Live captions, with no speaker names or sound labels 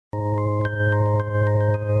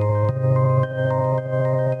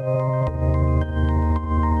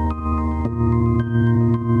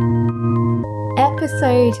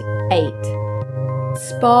Episode 8,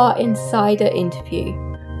 Spa Insider Interview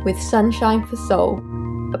with Sunshine for Soul,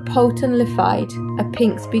 a Polton-lified, a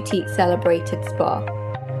Pink's Boutique celebrated spa.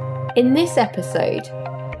 In this episode,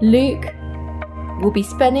 Luke will be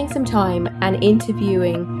spending some time and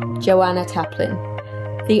interviewing Joanna Taplin,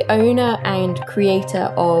 the owner and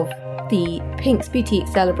creator of the Pink's Boutique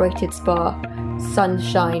celebrated spa,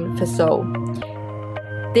 Sunshine for Soul.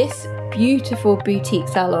 This beautiful boutique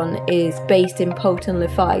salon is based in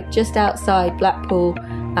Polton-le-Fi, just outside Blackpool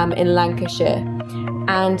in Lancashire.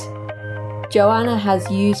 And Joanna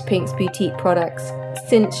has used Pink's Boutique products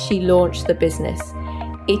since she launched the business.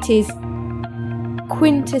 It is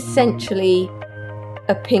quintessentially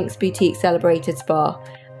a Pink's Boutique celebrated spa,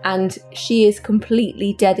 and she is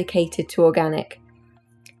completely dedicated to organic.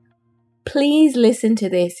 Please listen to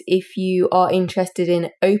this if you are interested in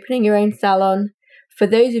opening your own salon. For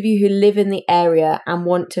those of you who live in the area and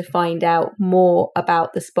want to find out more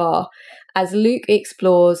about the spa, as Luke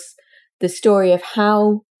explores the story of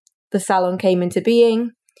how the salon came into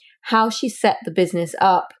being, how she set the business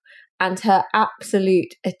up, and her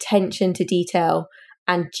absolute attention to detail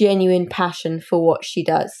and genuine passion for what she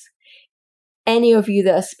does. Any of you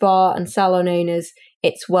that are spa and salon owners,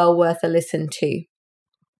 it's well worth a listen to.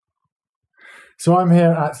 So I'm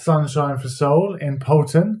here at Sunshine for Soul in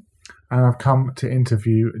Polton, and I've come to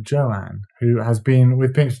interview Joanne, who has been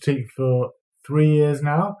with Pink's Boutique for 3 years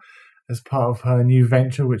now as part of her new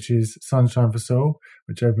venture, which is Sunshine for Soul,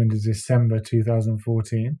 which opened in December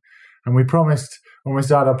 2014. And we promised when we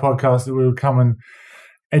started our podcast that we would come and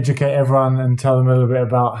educate everyone and tell them a little bit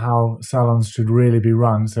about how salons should really be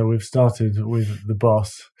run. So we've started with the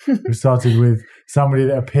boss. We've started with somebody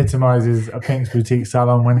that epitomizes a Pink's Boutique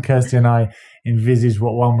salon. When Kirsty and I envisaged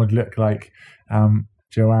what one would look like,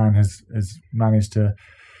 Joanne has managed to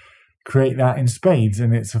create that in spades,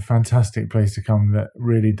 and it's a fantastic place to come that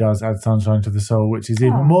really does add sunshine to the soul, which is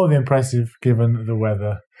even more impressive given the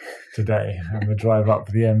weather today and the drive up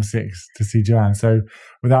the M6 to see Joanne. So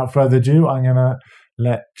without further ado, I'm going to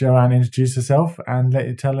let Joanne introduce herself and let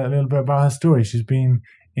you tell a little bit about her story. She's been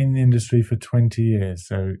in the industry for 20 years,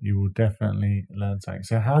 so you will definitely learn something.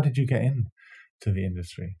 So how did you get into the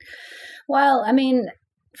industry? Well, I mean,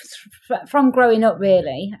 from growing up,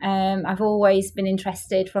 really, I've always been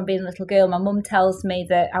interested from being a little girl. My mum tells me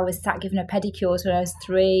that I was sat giving her pedicures when I was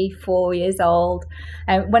 3-4 years old.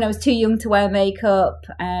 When I was too young to wear makeup,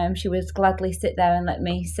 she would gladly sit there and let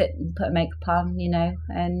me sit and put makeup on, you know.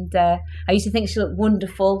 And I used to think she looked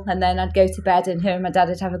wonderful, and then I'd go to bed and her and my dad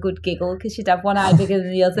would have a good giggle because she'd have one eye bigger than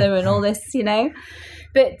the other and all this, you know.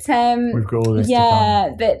 But we've got all this to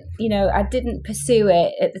come. But you know, I didn't pursue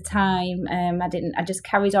it at the time. I just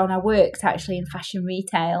carried on. I worked actually in fashion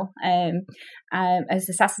retail as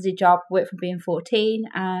a Saturday job, worked from being 14,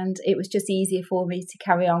 and it was just easier for me to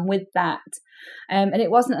carry on with that. And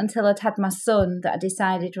it wasn't until I'd had my son that I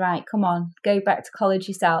decided, right, come on, go back to college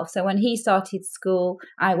yourself. So when he started school,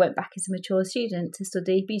 I went back as a mature student to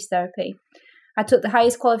study beach therapy. I took the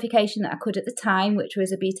highest qualification that I could at the time, which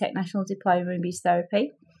was a BTEC National Diploma in Beach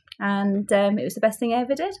Therapy. And it was the best thing I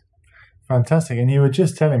ever did. Fantastic. And you were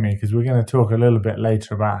just telling me, because we're going to talk a little bit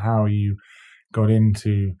later about how you got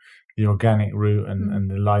into the organic route and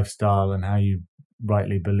the lifestyle and how you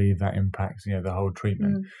rightly believe that impacts, you know, the whole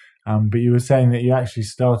treatment. But you were saying that you actually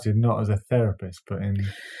started not as a therapist, but in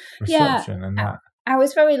reception and that. I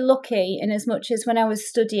was very lucky in as much as when I was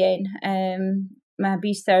studying my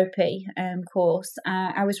beach therapy course,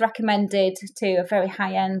 I was recommended to a very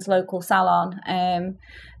high-end local salon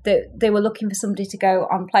that they were looking for somebody to go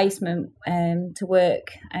on placement to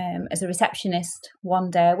work as a receptionist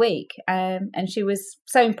 1 day a week, and she was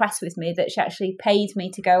so impressed with me that she actually paid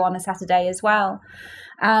me to go on a Saturday as well.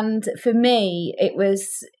 And for me,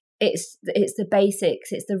 it's the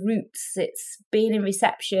basics, it's the roots, it's being in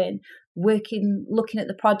reception, working, looking at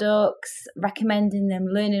the products, recommending them,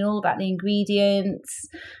 learning all about the ingredients.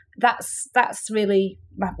 That's really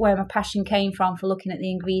where my passion came from, for looking at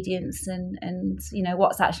the ingredients and you know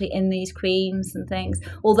what's actually in these creams and things.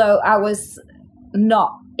 Although I was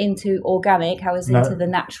not into organic, I was into the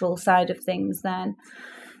natural side of things then.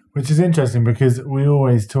 Which is interesting because we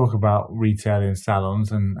always talk about retail in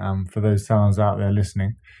salons, and for those salons out there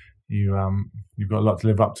listening, you've got a lot to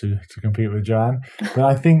live up to compete with Joanne. But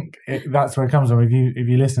I think that's where it comes from. If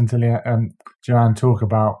you listen to Joanne talk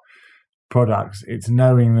about products, it's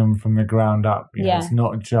knowing them from the ground up. You know, it's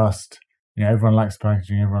not just, you know, everyone likes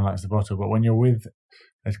packaging, everyone likes the bottle, but when you're with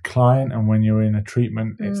a client and when you're in a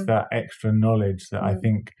treatment, it's that extra knowledge that I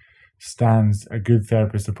think stands a good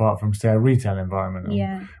therapist apart from, say, a retail environment.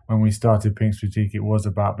 And when we started Pink's Boutique, it was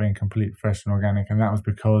about being completely fresh and organic, and that was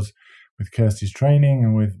because Kirsty's training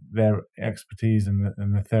and with their expertise and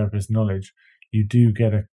the therapist's knowledge, you do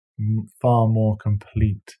get a far more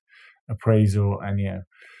complete appraisal and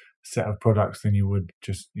set of products than you would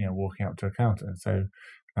just walking up to a counter. So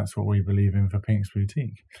that's what we believe in for Pink's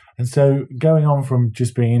Boutique. And so going on from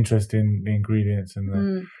just being interested in the ingredients and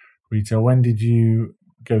the retail, when did you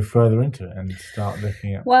go further into it and start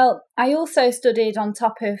looking at? Well, I also studied on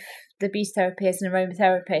top of the beauty therapy as an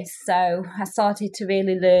aromatherapist. So I started to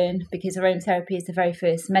really learn, because aromatherapy is the very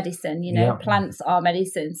first medicine, plants are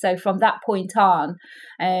medicine. So from that point on,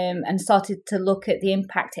 and started to look at the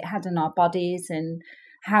impact it had on our bodies and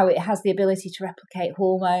how it has the ability to replicate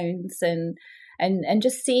hormones and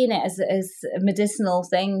just seeing it as a medicinal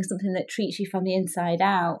thing, something that treats you from the inside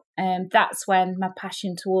out. That's when my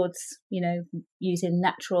passion towards, using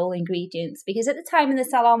natural ingredients, because at the time in the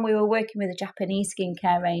salon, we were working with a Japanese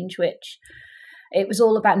skincare range, which it was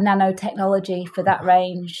all about nanotechnology for that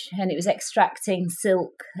range. And it was extracting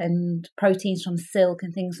silk and proteins from silk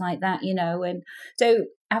and things like that, And so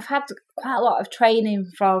I've had quite a lot of training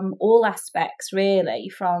from all aspects, really,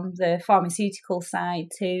 from the pharmaceutical side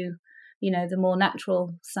to the more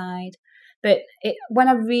natural side. But when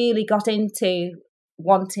I really got into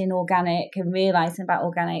wanting organic and realising about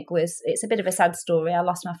organic, it's a bit of a sad story. I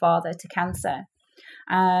lost my father to cancer,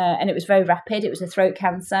 and it was very rapid. It was a throat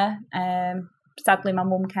cancer. Sadly, my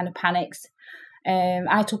mum kind of panicked.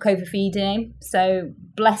 I took over feeding him, so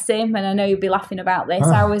bless him, and I know you'll be laughing about this.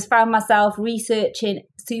 I found myself researching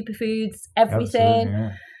superfoods, everything.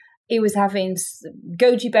 Yeah. He was having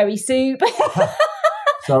goji berry soup.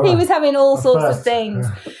 He was having all sorts of things.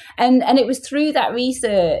 And it was through that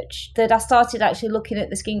research that I started actually looking at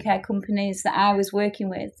the skincare companies that I was working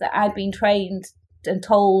with, that I'd been trained and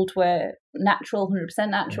told were natural, 100%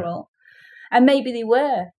 natural. Yeah. And maybe they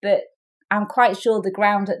were, but I'm quite sure the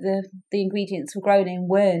ground that the ingredients were grown in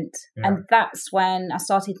weren't. Yeah. And that's when I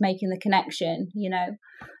started making the connection,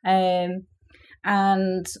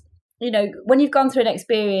 and when you've gone through an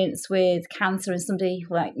experience with cancer and somebody,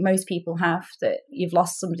 like most people have, that you've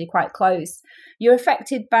lost somebody quite close, you're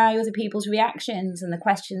affected by other people's reactions and the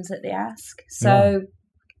questions that they ask. So,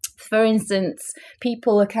 for instance,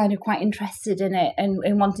 people are kind of quite interested in it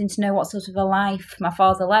and wanting to know what sort of a life my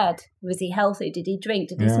father led. Was he healthy? Did he drink?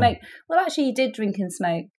 Did he smoke? Well, actually, he did drink and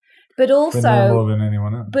smoke. But also... no more than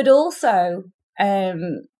anyone else. But also...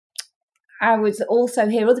 I would also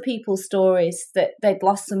hear other people's stories that they'd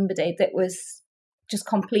lost somebody that was just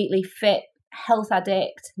completely fit, health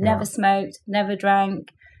addict, never smoked, never drank.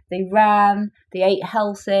 They ran, they ate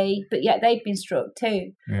healthy, but yet they'd been struck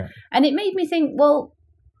too. Yeah. And it made me think, well,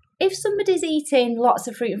 if somebody's eating lots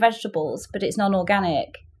of fruit and vegetables, but it's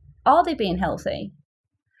non-organic, are they being healthy?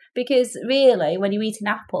 Because really, when you eat an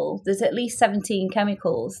apple, there's at least 17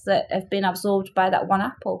 chemicals that have been absorbed by that one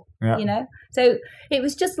apple, So it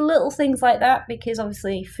was just little things like that, because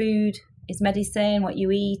obviously food is medicine, what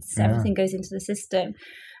you eat, everything goes into the system.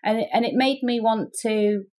 And it made me want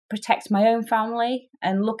to protect my own family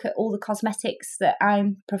and look at all the cosmetics that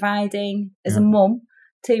I'm providing as a mum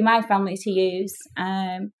to my family to use.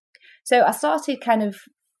 So I started kind of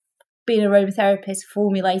being an aromatherapist,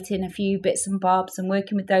 formulating a few bits and bobs and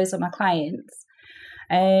working with those on my clients.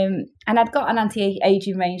 And I'd got an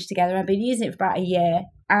anti-aging range together. I'd been using it for about a year.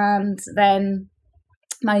 And then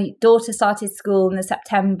my daughter started school in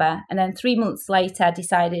September. And then 3 months later, I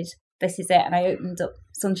decided this is it. And I opened up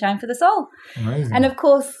Sunshine for the Soul. Amazing. And of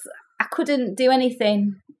course, I couldn't do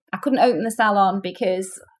anything. I couldn't open the salon because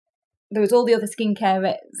there was all the other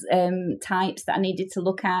skincare types that I needed to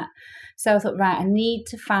look at. So I thought, right, I need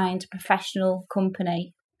to find a professional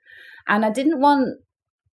company. And I don't want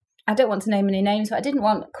to name any names, but I didn't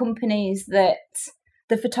want companies that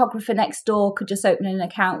the photographer next door could just open an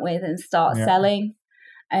account with and start selling.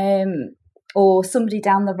 Or somebody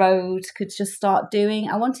down the road could just start doing.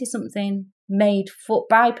 I wanted something made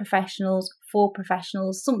by professionals, for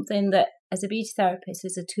professionals, something that as a beauty therapist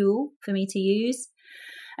is a tool for me to use.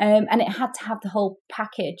 And it had to have the whole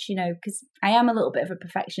package, because I am a little bit of a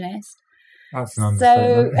perfectionist. That's an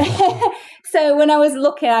understatement. So when I was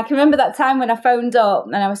looking, I can remember that time when I phoned up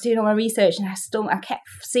and I was doing all my research and I kept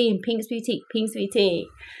seeing Pink's Boutique.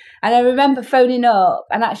 And I remember phoning up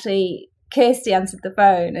and actually Kirsty answered the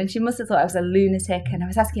phone and she must have thought I was a lunatic and I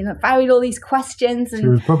was asking her, firing all these questions. And... she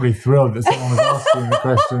was probably thrilled that someone was asking the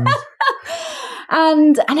questions.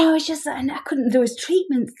 And I was just, and I couldn't, there was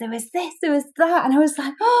treatments, there was this, there was that. And I was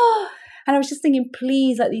like, oh, and I was just thinking,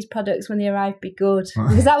 please let these products when they arrive be good.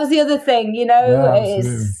 Because that was the other thing,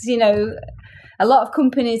 it's, a lot of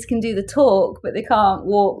companies can do the talk, but they can't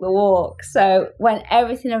walk the walk. So when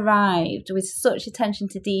everything arrived with such attention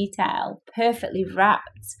to detail, perfectly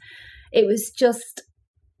wrapped, it was just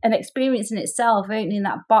an experience in itself, opening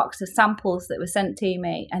that box of samples that were sent to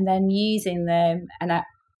me and then using them. And I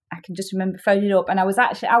can just remember phoning up, and I was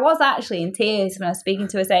actually in tears when I was speaking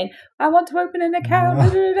to her, saying, I want to open an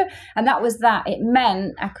account. And that was that. It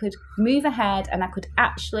meant I could move ahead and I could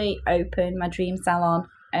actually open my dream salon.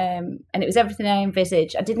 And it was everything I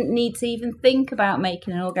envisaged. I didn't need to even think about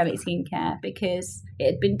making an organic skincare because it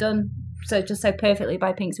had been done so perfectly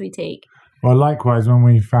by Pink's Boutique. Well, likewise, when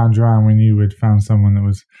we found Joanne, we knew we'd found someone that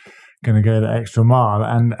was going to go the extra mile,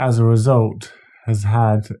 and as a result has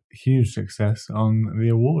had huge success on the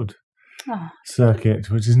award circuit,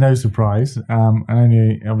 which is no surprise. And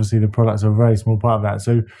only obviously the products are a very small part of that.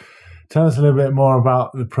 So tell us a little bit more about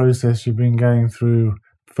the process you've been going through,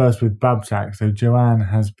 first with Babtak. So Joanne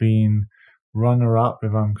has been runner-up,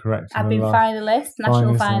 if I'm correct. I've been finalist,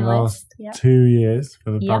 national finalist. 2 years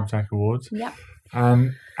for the Babtak Awards. Yeah.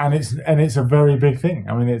 And it's a very big thing.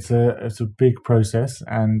 I mean, it's a big process,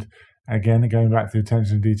 and again, going back to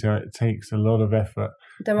attention to detail, it takes a lot of effort.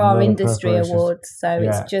 There are industry awards, so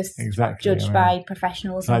it's just judged by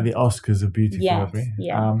professionals. It's like the Oscars of beauty therapy.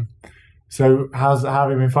 Yeah. So how have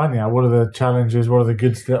you been finding that? What are the challenges? What are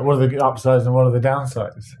the upsides and what are the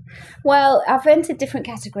downsides? Well, I've entered different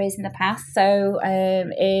categories in the past. So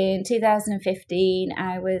in 2015,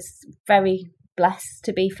 I was very blessed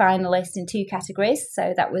to be finalist in 2 categories.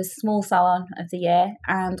 So that was Small Salon of the Year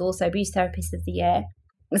and also Beauty Therapist of the Year.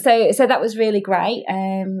 So that was really great.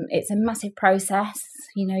 It's a massive process.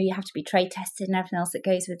 You know, you have to be trade tested and everything else that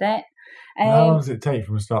goes with it. How long does it take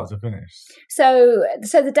from start to finish? So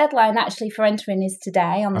the deadline actually for entering is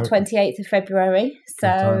today on the 28th of February.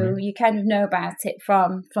 So you kind of know about it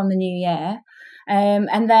from the new year.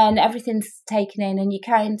 And then everything's taken in and you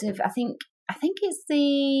kind of, I think it's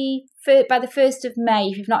by the 1st of May,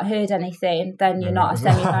 if you've not heard anything, then you're not a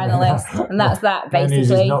semi-finalist. And that's that, basically.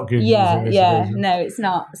 News is not good news in this occasion. No, it's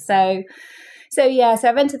not. So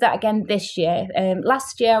I've entered that again this year.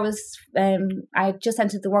 Last year I just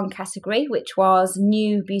entered the one category, which was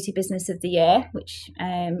New Beauty Business of the Year, which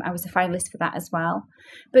I was a finalist for that as well.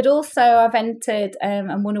 But also I've entered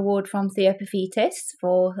and won an award from Theopophetis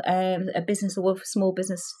for a business award for Small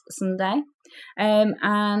Business Sunday.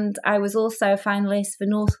 And I was also a finalist for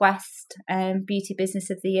Northwest Beauty Business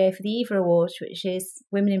of the Year for the EVA Awards, which is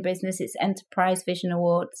Women in Business, it's Enterprise Vision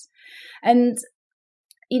Awards. And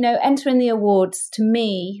you know, entering the awards to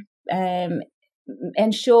me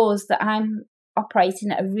ensures that I'm operating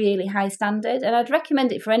at a really high standard. And I'd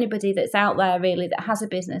recommend it for anybody that's out there really that has a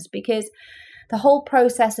business, because the whole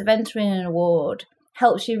process of entering an award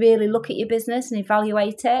helps you really look at your business and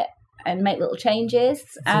evaluate it and make little changes.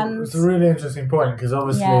 It's a really interesting point, because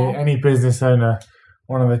obviously any business owner,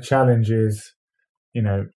 one of the challenges, you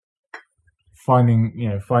know,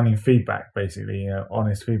 finding feedback, basically,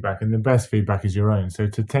 honest feedback, and the best feedback is your own. So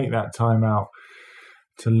to take that time out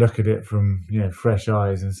to look at it from fresh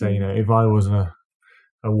eyes and say, if I was an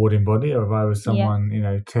awarding body, or if I was someone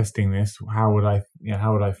testing this, how would I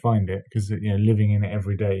find it? Because living in it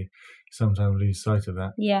every day, sometimes lose sight of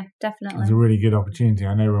that. Yeah, definitely. It's a really good opportunity.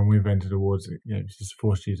 I know when we've entered awards, it's just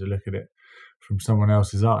forced you to look at it from someone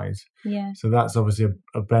else's eyes. Yeah. So that's obviously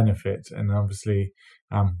a benefit, and obviously,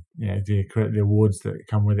 the awards that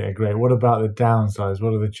come with it are great. What about the downsides?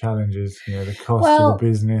 What are the challenges? The cost of the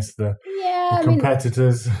business, the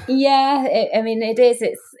competitors. It is.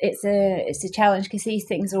 It's a challenge because these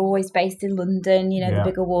things are always based in London. The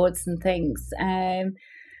big awards and things.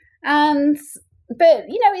 But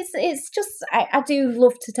it's just I do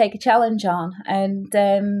love to take a challenge on, and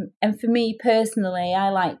for me personally, I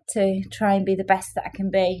like to try and be the best that I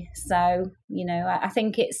can be. So I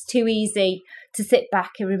think it's too easy to sit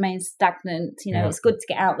back and remain stagnant. It's good to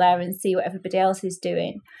get out there and see what everybody else is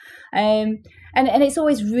doing, and it's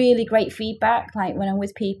always really great feedback. Like when I'm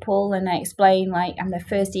with people and I explain, like I'm the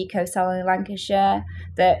first eco salon in Lancashire,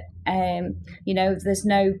 that there's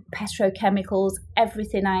no petrochemicals.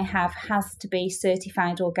 Everything I have has to be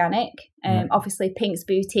certified organic. Obviously, Pink's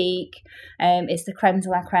Boutique, it's the creme de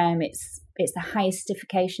la creme. It's the highest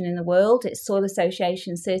certification in the world. It's Soil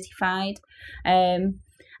Association certified.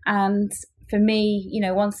 And for me,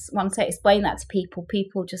 once I explain that to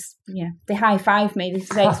people just, they high five me. They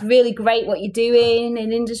say it's really great what you're doing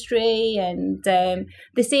in industry, and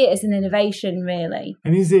they see it as an innovation, really.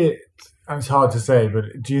 And is it? It's hard to say, but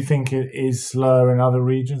do you think it is slower in other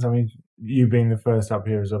regions? I mean, you being the first up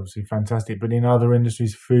here is obviously fantastic, but in other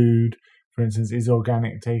industries, food, for instance, is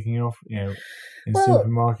organic taking off, in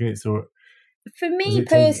supermarkets? Or for me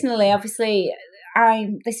personally, obviously,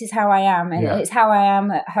 this is how I am, and it's how I am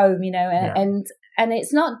at home, and and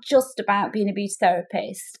it's not just about being a beauty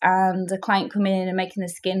therapist and a client coming in and making the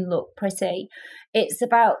skin look pretty. It's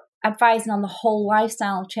about advising on the whole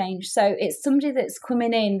lifestyle change. So it's somebody that's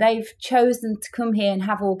coming in, they've chosen to come here and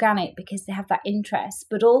have organic because they have that interest,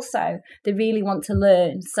 but also they really want to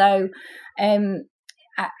learn. So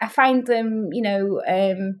I find them,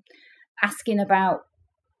 asking about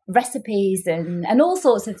recipes and all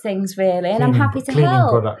sorts of things, really, and I'm happy to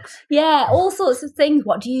help. Products. Yeah, all sorts of things.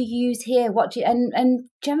 What do you use here? What do you, and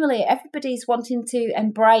generally everybody's wanting to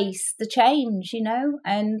embrace the change,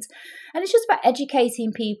 and it's just about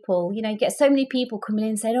educating people. You get so many people coming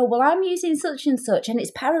in saying, "Oh, well, I'm using such and such, and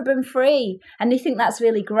it's paraben free," and they think that's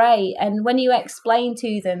really great. And when you explain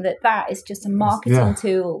to them that is just a marketing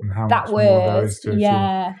tool, that word,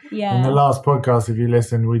 yeah. In the last podcast, if you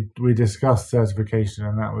listened, we discussed certification,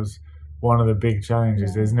 and that was one of the big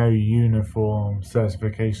challenges. Yeah. There's no uniform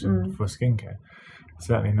certification for skincare,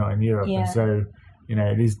 certainly not in Europe, and so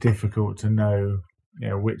it is difficult to know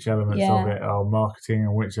which elements of it are marketing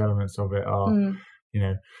and which elements of it are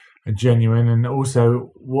are genuine, and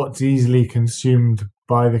also what's easily consumed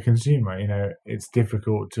by the consumer. It's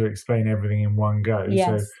difficult to explain everything in one go.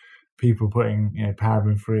 So people putting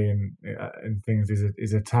paraben free and things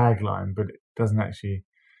is a tagline, but it doesn't actually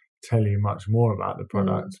tell you much more about the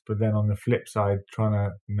product. But then on the flip side, trying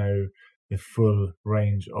to know the full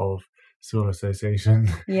range of Soil Association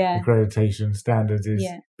accreditation standards is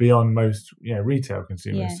beyond most retail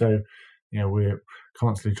consumers. So we're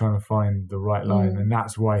constantly trying to find the right line, and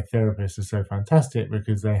that's why therapists are so fantastic,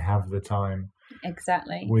 because they have the time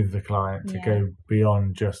with the client to go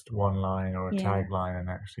beyond just one line or a tagline and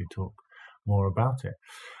actually talk more about it.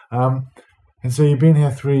 And so you've been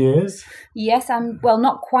here 3 years? Yes,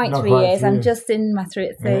 not quite 3 years. I'm just in my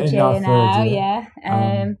third year now.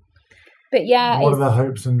 But what are the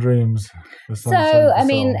hopes and dreams for So,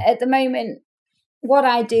 at the moment, what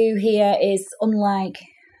I do here is unlike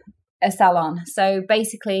a salon. So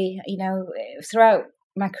basically, throughout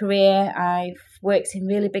my career, I've worked in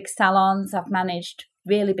really big salons. I've managed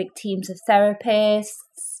really big teams of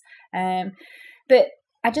therapists. But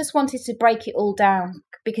I just wanted to break it all down,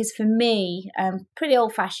 because for me, I'm pretty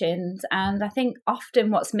old-fashioned, and I think often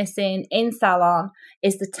what's missing in salon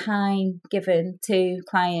is the time given to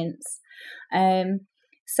clients.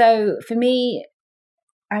 So for me,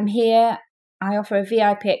 I'm here. I offer a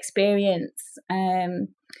VIP experience.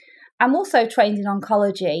 I'm also trained in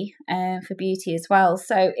oncology for beauty as well.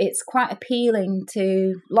 So it's quite appealing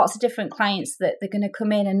to lots of different clients that they're going to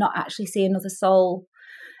come in and not actually see another soul.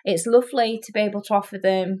 It's lovely to be able to offer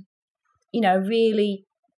them, really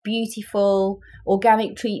beautiful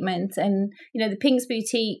organic treatment. And the Pinks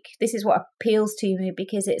Boutique, this is what appeals to me,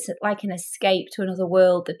 because it's like an escape to another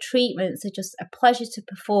world. The treatments are just a pleasure to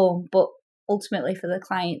perform, but ultimately for the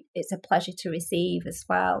client it's a pleasure to receive as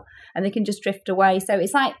well, and they can just drift away. So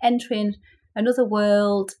it's like entering another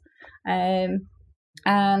world, and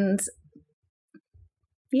I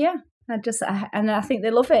think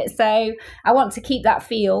they love it. So I want to keep that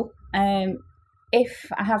feel.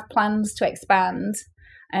 If I have plans to expand,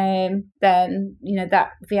 then that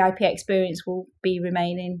VIP experience will be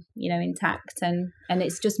remaining intact, and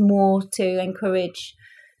it's just more to encourage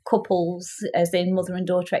couples, as in mother and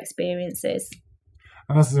daughter experiences.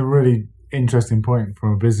 And that's a really interesting point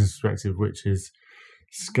from a business perspective, which is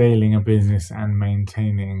scaling a business and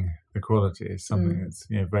maintaining the quality is something that's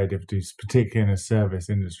very difficult to do, particularly in a service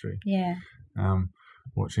industry.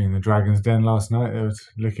 Watching the Dragon's Den last night, they were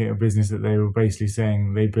looking at a business that they were basically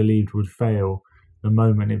saying they believed would fail the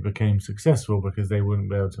moment it became successful, because they wouldn't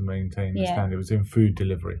be able to maintain the standard. It was in food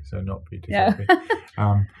delivery, so not beauty therapy.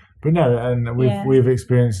 But no, and we've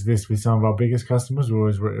experienced this with some of our biggest customers. We're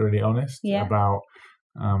always really honest about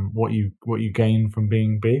what you gain from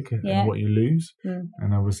being big and what you lose.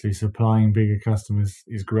 And obviously supplying bigger customers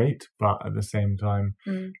is great, but at the same time,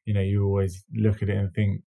 you always look at it and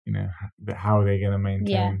think, how are they going to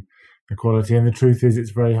maintain the quality? And the truth is,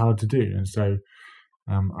 it's very hard to do. And so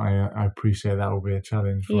I appreciate that will be a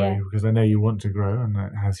challenge for you, because I know you want to grow and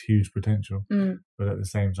that has huge potential. But at the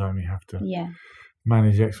same time, you have to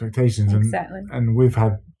manage expectations. And we've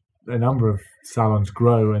had a number of salons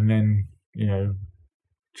grow and then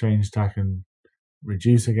change tack and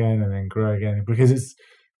reduce again and then grow again, because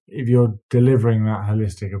if you're delivering that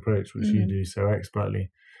holistic approach, which you do so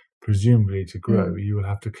expertly, presumably to grow you will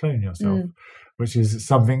have to clone yourself, which is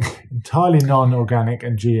something entirely non-organic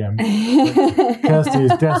and GM. Kirsty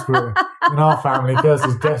is desperate in our family.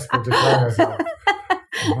 Kirsty's desperate to clone herself.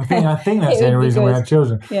 I think that's the only reason we had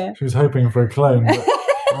children. She was hoping for a clone, but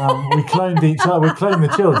We cloned each other. We cloned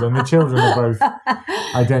the children. The children are both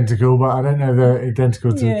identical, but I don't know they're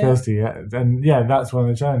identical to Kirsty yet. And yeah, that's one of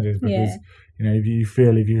the challenges because if you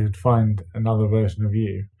feel if you could find another version of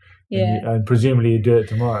you. And presumably you do it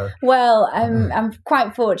tomorrow. Well, I'm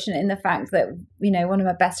quite fortunate in the fact that, one of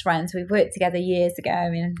my best friends, we worked together years ago. I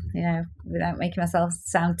mean, without making myself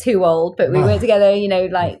sound too old, but we worked together,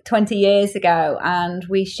 like 20 years ago, and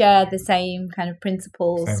we shared the same kind of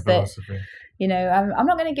principles. Same philosophy. I'm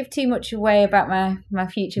not going to give too much away about my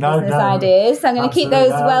future business ideas. I'm going to keep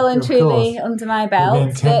those well and truly under my belt. The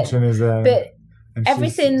intention is there. But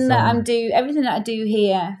everything that I do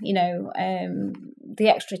here, the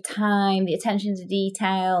extra time, the attention to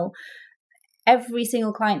detail, every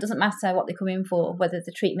single client, doesn't matter what they come in for, whether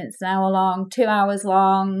the treatment's an hour long, 2 hours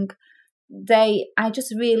long, I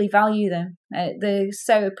just really value them. They're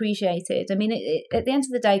so appreciated. I mean, at the end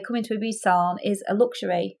of the day, coming to a beauty salon is a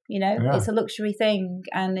luxury, It's a luxury thing,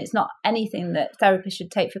 and it's not anything that therapists should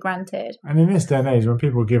take for granted. And in this day and age, when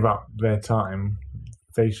people give up their time,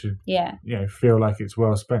 they should feel like it's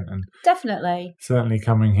well spent. And definitely, certainly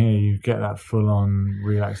coming here, you get that full on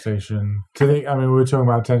relaxation. We were talking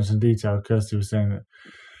about attention to detail. Kirsty was saying that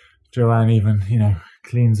Joanne even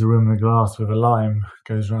cleans the room with a glass with a lime,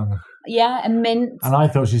 goes around and mint. And I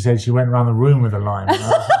thought she said she went around the room with a lime.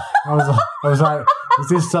 I was like, is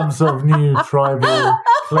this some sort of new tribal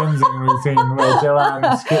cleansing routine where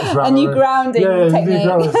Joanne skips around a new grounding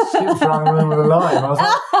technique? Skips around the room with a lime. I was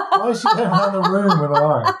like, why is she going around the room with a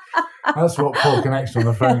lime? That's what poor connection on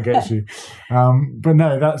the phone gets you. But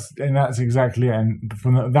no, that's exactly it. And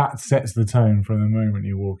that sets the tone from the moment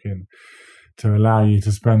you walk in, to allow you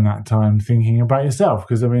to spend that time thinking about yourself.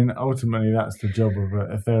 Because, ultimately that's the job of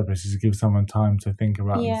a therapist, is to give someone time to think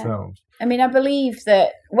about themselves. I believe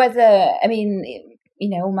that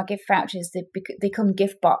all my gift vouchers, they come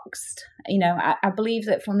gift boxed. I believe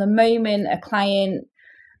that from the moment a client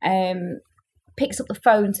picks up the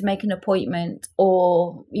phone to make an appointment,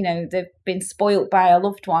 or, they've been spoilt by a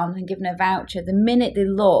loved one and given a voucher, the minute they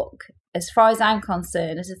look, as far as I'm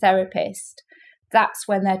concerned, as a therapist, that's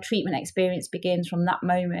when their treatment experience begins. From that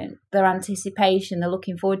moment, their anticipation, they're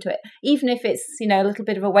looking forward to it. Even if it's, a little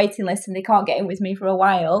bit of a waiting list and they can't get in with me for a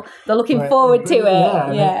while, they're looking forward to it.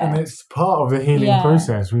 And it's part of the healing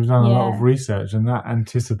process. We've done a lot of research, and that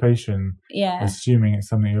anticipation, assuming it's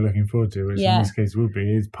something you're looking forward to, which in this case would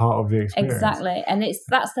be, is part of the experience. Exactly. And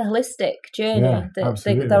that's the holistic journey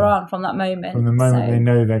that they're on from that moment. From the moment they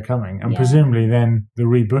know they're coming. And presumably then the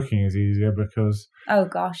rebooking is easier because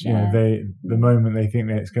the moment they think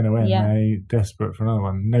that it's going to end, they're desperate for another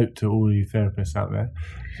one. Note to all you therapists out there,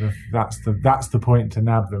 so that's the point to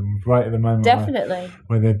nab them right at the moment. Definitely,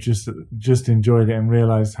 where they've just enjoyed it and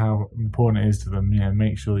realised how important it is to them.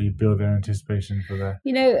 Make sure you build their anticipation for their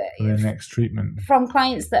next treatment. From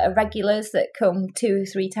clients that are regulars that come 2 or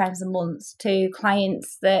 3 times a month, to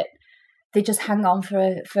clients that they just hang on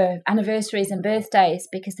for anniversaries and birthdays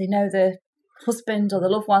because they know the husband or the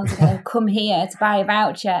loved ones are going to come here to buy a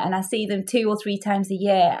voucher, and I see them 2 or 3 times a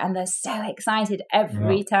year, and they're so excited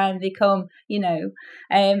every time they come,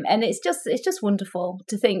 and it's just wonderful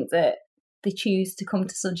to think that they choose to come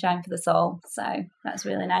to Sunshine for the Soul. So that's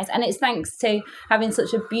really nice, and it's thanks to having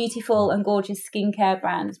such a beautiful and gorgeous skincare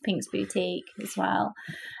brand as Pink's Boutique as well.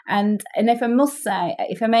 And if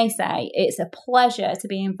I may say, it's a pleasure to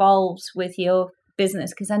be involved with your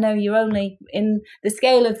business, because I know you're only, in the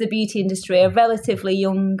scale of the beauty industry, a relatively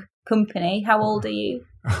young company. How old are you?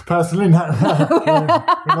 Personally, no. We're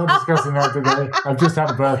not discussing that today. I've just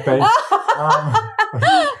had a birthday.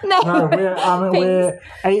 We're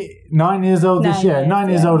 9 years old this year. 9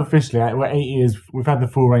 years old officially. We're 8 years. We've had the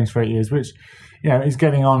full range for 8 years, which is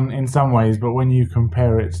getting on in some ways. But when you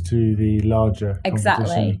compare it to the larger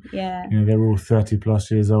competition, they're all 30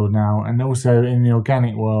 plus years old now, and also in the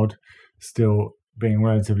organic world, still being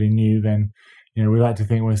relatively new, then we like to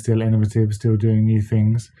think we're still innovative, still doing new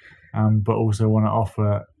things, but also want to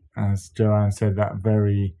offer, as Joanne said, that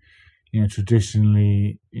very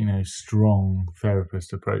traditionally strong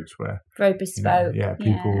therapist approach, where very bespoke.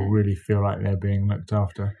 People really feel like they're being looked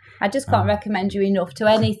after. I just can't recommend you enough to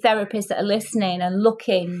any therapists that are listening and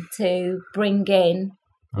looking to bring in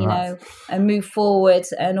and move forward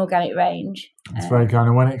an organic range. It's very kind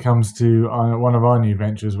of, when it comes to one of our new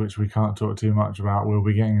ventures, which we can't talk too much about, we'll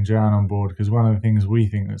be getting Joanne on board, because one of the things we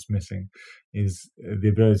think that's missing is the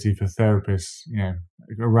ability for therapists,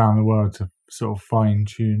 around the world to sort of fine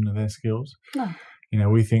tune their skills. Oh.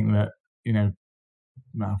 We think that,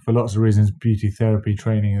 for lots of reasons, beauty therapy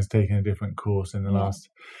training has taken a different course in the last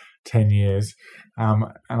 10 years. And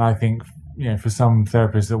I think, for some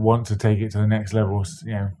therapists that want to take it to the next level,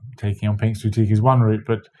 taking on Pink's Boutique is one route,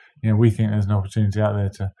 but, we think there's an opportunity out there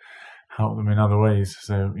to help them in other ways.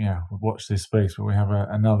 So, watch this space, but we have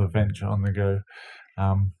another venture on the go,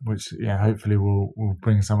 which, hopefully will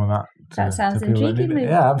bring some of that to, that sounds to people intriguing.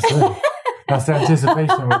 Yeah, absolutely. That's the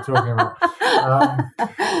anticipation we're talking about.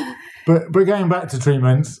 But going back to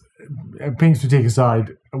treatments, Pink's Boutique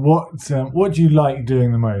aside, what do you like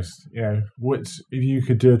doing the most? If you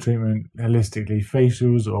could do a treatment holistically,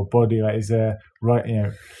 facials or body, is there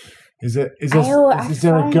is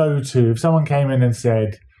there a go-to? If someone came in and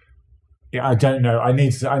said, I don't know, I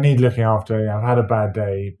need looking after, I've had a bad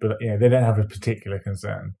day, but they don't have a particular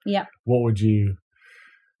concern. Yeah. Where would you?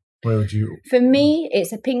 For me,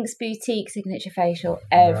 it's a Pink's Boutique signature facial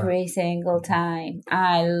every single time.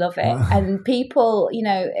 I love it. And people,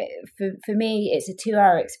 for me, it's a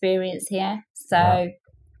 2-hour experience here. So,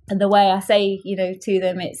 and the way I say, to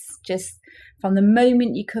them, it's just from the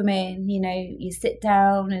moment you come in, you sit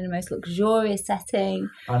down in the most luxurious setting.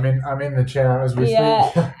 I'm in the chair as we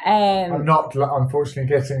speak. I'm not,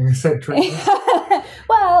 unfortunately, getting said treatment.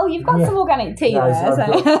 Well, you've got some organic tea there.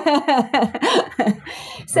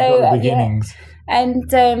 So the beginnings.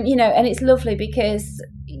 And and it's lovely because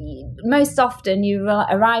most often you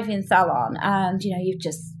arrive in salon and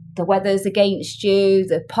the weather's against you,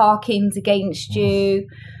 the parking's against you,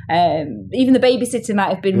 even the babysitter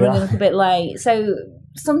might have been running a little bit late. So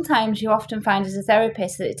sometimes you often find as a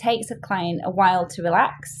therapist that it takes a client a while to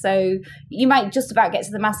relax. So you might just about get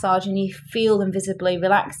to the massage and you feel them visibly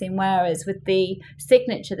relaxing, whereas with the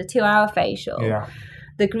signature, the 2-hour facial,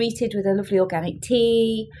 they're greeted with a lovely organic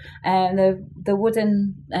tea, the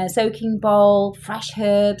wooden soaking bowl, fresh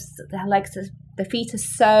herbs, their feet are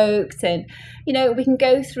soaked, and we can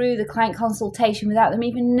go through the client consultation without them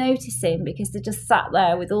even noticing, because they're just sat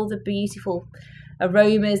there with all the beautiful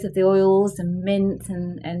aromas of the oils and mint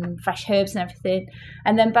and fresh herbs and everything.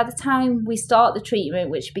 And then by the time we start the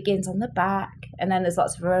treatment, which begins on the back, and then there's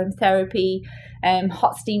lots of aromatherapy,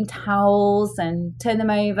 hot steam towels, and turn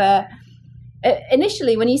them over.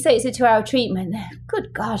 Initially, when you say it's a 2-hour treatment,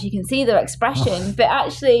 good God, you can see their expression. But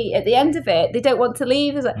actually, at the end of it, they don't want to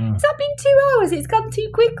leave. It's like, it's not been 2 hours. It's gone too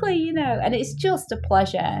quickly, And it's just a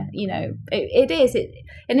pleasure, It is.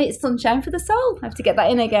 And it's sunshine for the soul. I have to get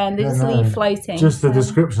that in again. They just leave floating. Just the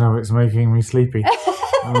description of it's making me sleepy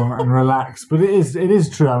and relaxed. But it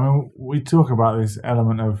is true. We talk about this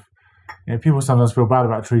element of, people sometimes feel bad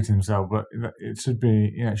about treating themselves, but it should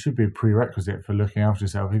be a prerequisite for looking after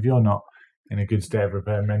yourself. If you're not in a good state of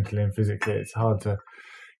repair mentally and physically, it's hard to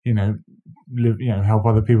live, help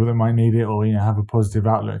other people that might need it, or have a positive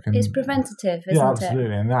outlook. And it's preventative, isn't it?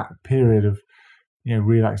 Absolutely. And that period of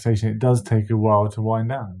relaxation, it does take a while to wind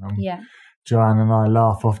down. Joanna and I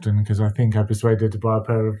laugh often because I think I persuaded her to buy a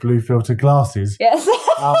pair of blue filter glasses. Yes.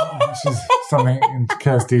 Which is something in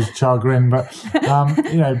Kirsty's chagrin, but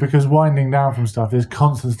because winding down from stuff, there's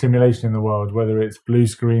constant stimulation in the world, whether it's blue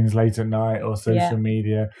screens late at night or social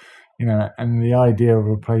media. And the idea of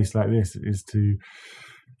a place like this is to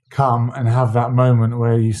come and have that moment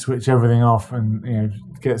where you switch everything off and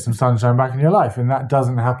get some sunshine back in your life, and that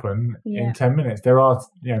doesn't happen in 10 minutes. There are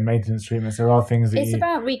maintenance treatments. There are things that it's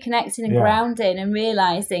about reconnecting and grounding and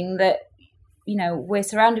realizing that we're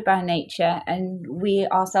surrounded by nature and we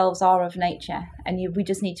ourselves are of nature, and we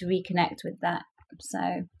just need to reconnect with that. So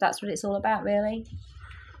that's what it's all about, really.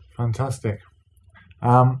 Fantastic.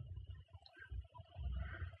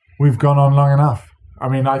 We've gone on long enough.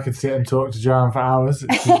 I could sit and talk to Joanne for hours.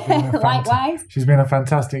 Likewise. She's been a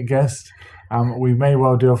fantastic guest. We may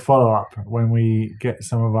well do a follow-up when we get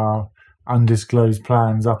some of our undisclosed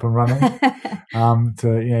plans up and running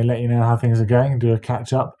to let you know how things are going and do a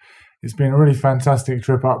catch-up. It's been a really fantastic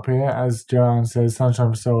trip up here. As Joanne says,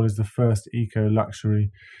 Sunshine for Soul is the first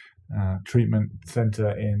eco-luxury treatment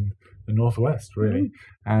centre in the Northwest, really,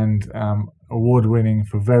 and award-winning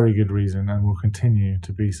for very good reason, and will continue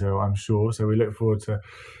to be so, I'm sure. So we look forward to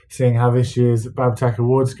seeing how this year's Babtak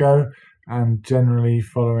Awards go, and generally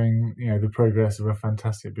following the progress of a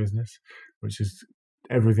fantastic business, which is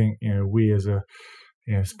everything we as a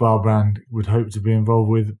spa brand would hope to be involved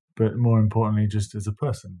with, but more importantly, just as a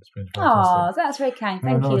person. It's been fantastic. Oh, that's very kind.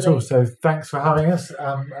 Thank you, not at all. So thanks for having us,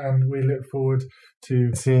 and we look forward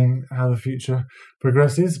to seeing how the future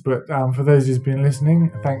progresses. But for those who've been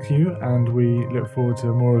listening, thank you, and we look forward to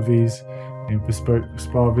more of these bespoke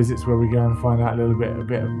spa visits where we go and find out a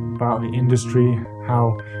bit about the industry,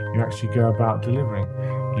 how you actually go about delivering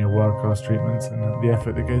world-class treatments and the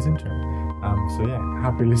effort that goes into it. So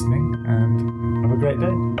happy listening and have a great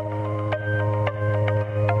day.